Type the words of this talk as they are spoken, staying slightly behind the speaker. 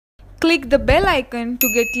Click the bell icon to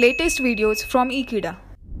get latest videos from Ekeeda.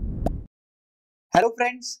 Hello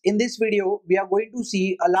friends, in this video we are going to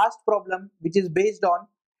see a last problem which is based on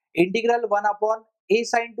integral 1 upon a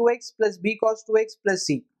sin 2x plus b cos 2x plus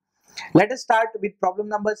c. Let us start with problem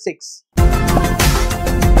number 6.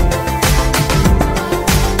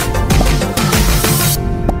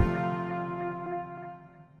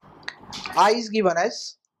 I is given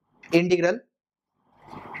as integral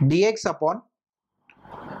dx upon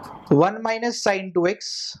 1 minus sin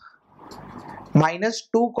 2x minus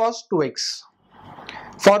 2 cos 2x.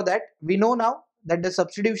 For that, we know now that the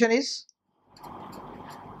substitution is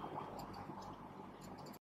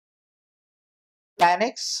tan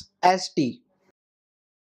x as t.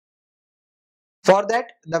 For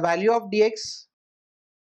that, the value of dx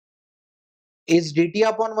is dt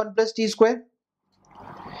upon 1 plus t square.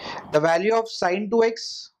 The value of sin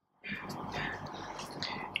 2x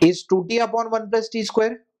is 2t upon 1 plus t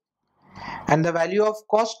square. And the value of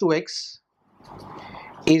cos 2x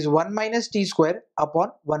is 1 minus t square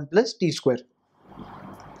upon 1 plus t square.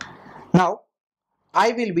 Now,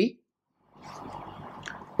 I will be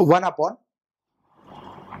 1 upon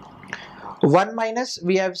 1 minus,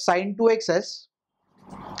 we have sin 2x as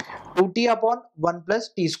 2t upon 1 plus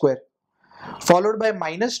t square, followed by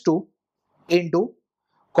minus 2 into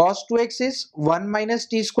cos 2x is 1 minus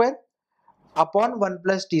t square upon 1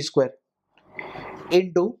 plus t square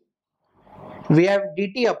into, we have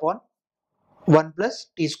dt upon 1 plus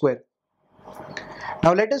t square.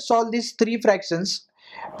 Now let us solve these three fractions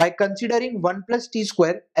by considering 1 plus t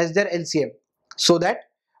square as their LCM, so that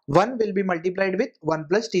 1 will be multiplied with 1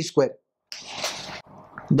 plus t square.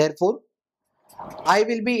 Therefore, I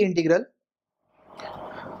will be integral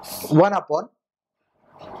 1 upon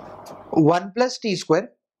 1 plus t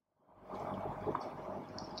square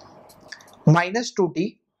minus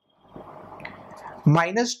 2t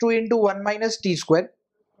minus 2 into 1 minus t square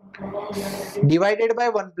divided by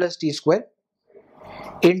 1 plus t square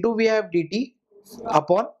into, we have dt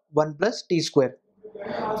upon 1 plus t square,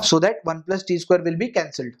 so that 1 plus t square will be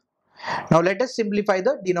cancelled. Now let us simplify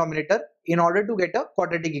the denominator in order to get a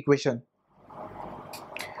quadratic equation.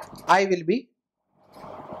 I will be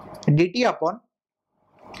dt upon,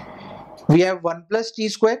 we have 1 plus t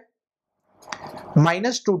square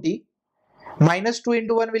minus 2t, minus 2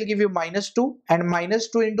 into 1 will give you minus 2, and minus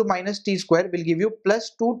 2 into minus t square will give you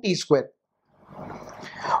plus 2t square.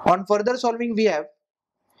 On further solving, we have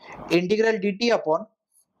integral dt upon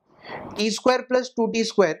t square plus 2t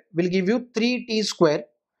square will give you 3t square,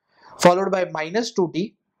 followed by minus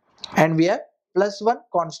 2t, and we have plus 1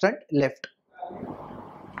 constant left.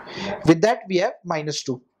 With that, we have minus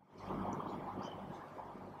 2.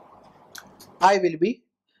 I will be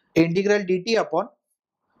integral dt upon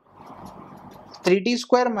 3t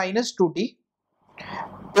square minus 2t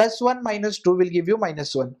plus 1 minus 2 will give you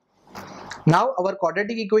minus 1. Now our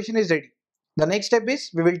quadratic equation is ready. The next step is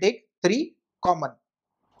we will take 3 common.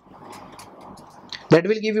 That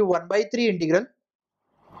will give you 1 by 3 integral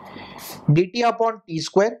dt upon t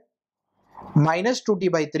square minus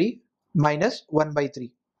 2t by 3 minus 1 by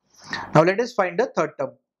 3. Now let us find the third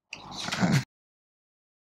term.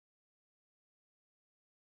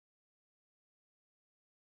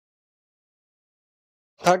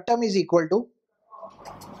 Third term is equal to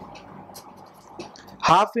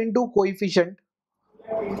half into coefficient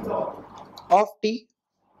of t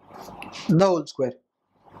the whole square.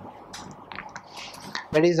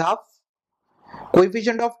 That is half.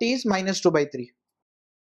 Coefficient of t is minus 2 by 3.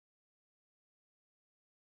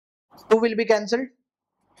 2 will be cancelled.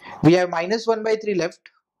 We have minus 1 by 3 left,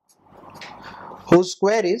 whose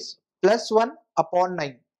square is plus 1 upon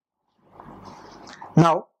 9.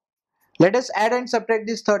 Now let us add and subtract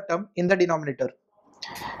this third term in the denominator.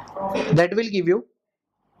 That will give you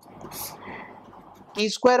t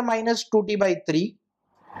square minus 2t by 3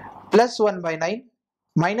 plus 1 by 9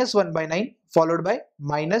 minus 1 by 9 followed by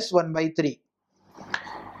minus 1 by 3.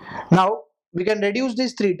 Now we can reduce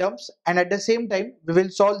these three terms, and at the same time we will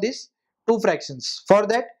solve these two fractions. For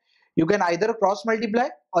that, you can either cross multiply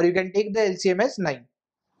or you can take the LCM as 9.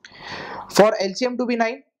 For LCM to be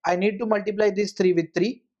 9, I need to multiply this 3 with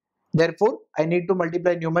 3. Therefore, I need to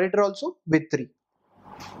multiply numerator also with 3.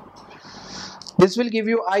 This will give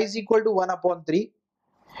you I is equal to 1 upon 3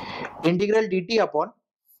 integral dt upon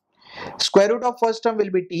square root of first term will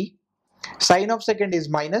be t, sine of second is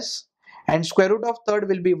minus, and square root of third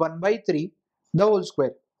will be 1 by 3 the whole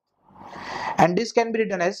square. And this can be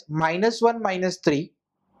written as minus 1 minus 3,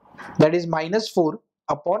 that is minus 4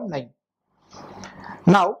 upon 9.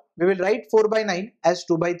 Now we will write 4 by 9 as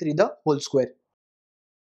 2 by 3 the whole square.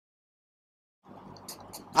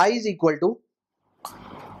 I is equal to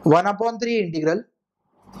 1 upon 3 integral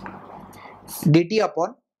dt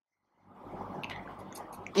upon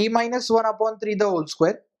t minus 1 upon 3 the whole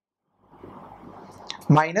square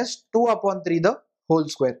minus 2 upon 3 the whole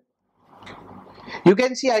square. You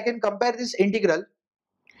can see I can compare this integral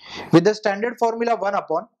with the standard formula 1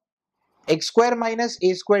 upon x square minus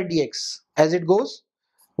a square dx, as it goes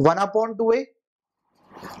 1 upon 2a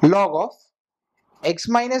log of x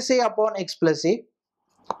minus a upon x plus a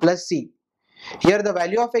plus c. Here the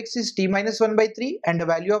value of x is t minus 1 by 3 and the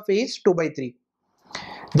value of a is 2 by 3.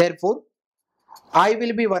 Therefore, I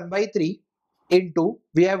will be 1 by 3 into,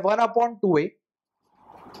 we have 1 upon 2a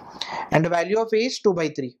and the value of a is 2 by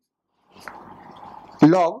 3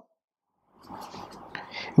 log,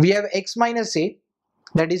 we have x minus a,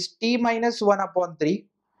 that is t minus 1 upon 3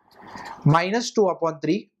 minus 2 upon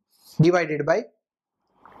 3 divided by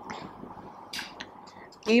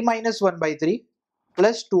t minus 1 by 3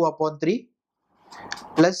 plus 2 upon 3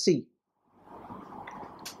 plus c.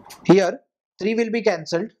 Here 3 will be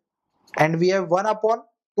cancelled and we have 1 upon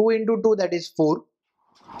 2 into 2, that is 4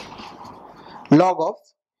 log of,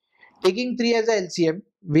 taking 3 as a LCM,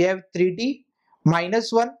 we have 3t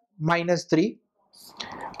minus 1 minus 3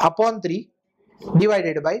 upon 3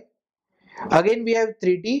 divided by, again we have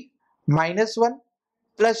 3t minus 1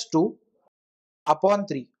 plus 2 upon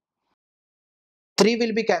 3. 3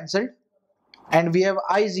 will be cancelled and we have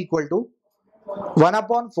I is equal to 1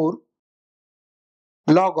 upon 4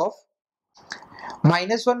 log of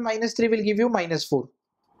minus 1 minus 3 will give you minus 4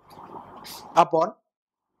 upon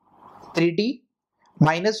 3t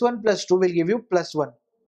minus 1 plus 2 will give you plus 1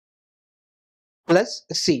 plus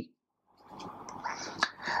c.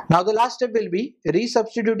 Now the last step will be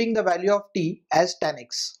resubstituting the value of t as tan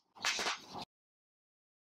x.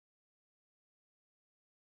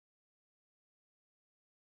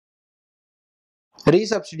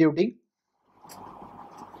 Resubstituting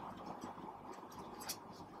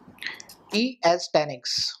t as tan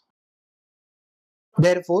x.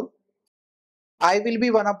 Therefore, I will be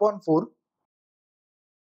 1 upon 4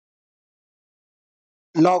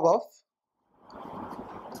 log of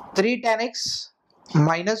 3 tan x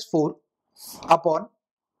minus 4 upon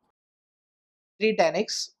 3 tan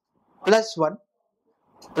x plus 1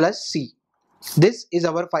 plus c. This is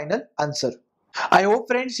our final answer. I hope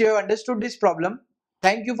friends you have understood this problem.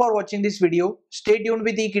 Thank you for watching this video. Stay tuned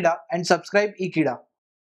with Ekeeda and subscribe Ekeeda.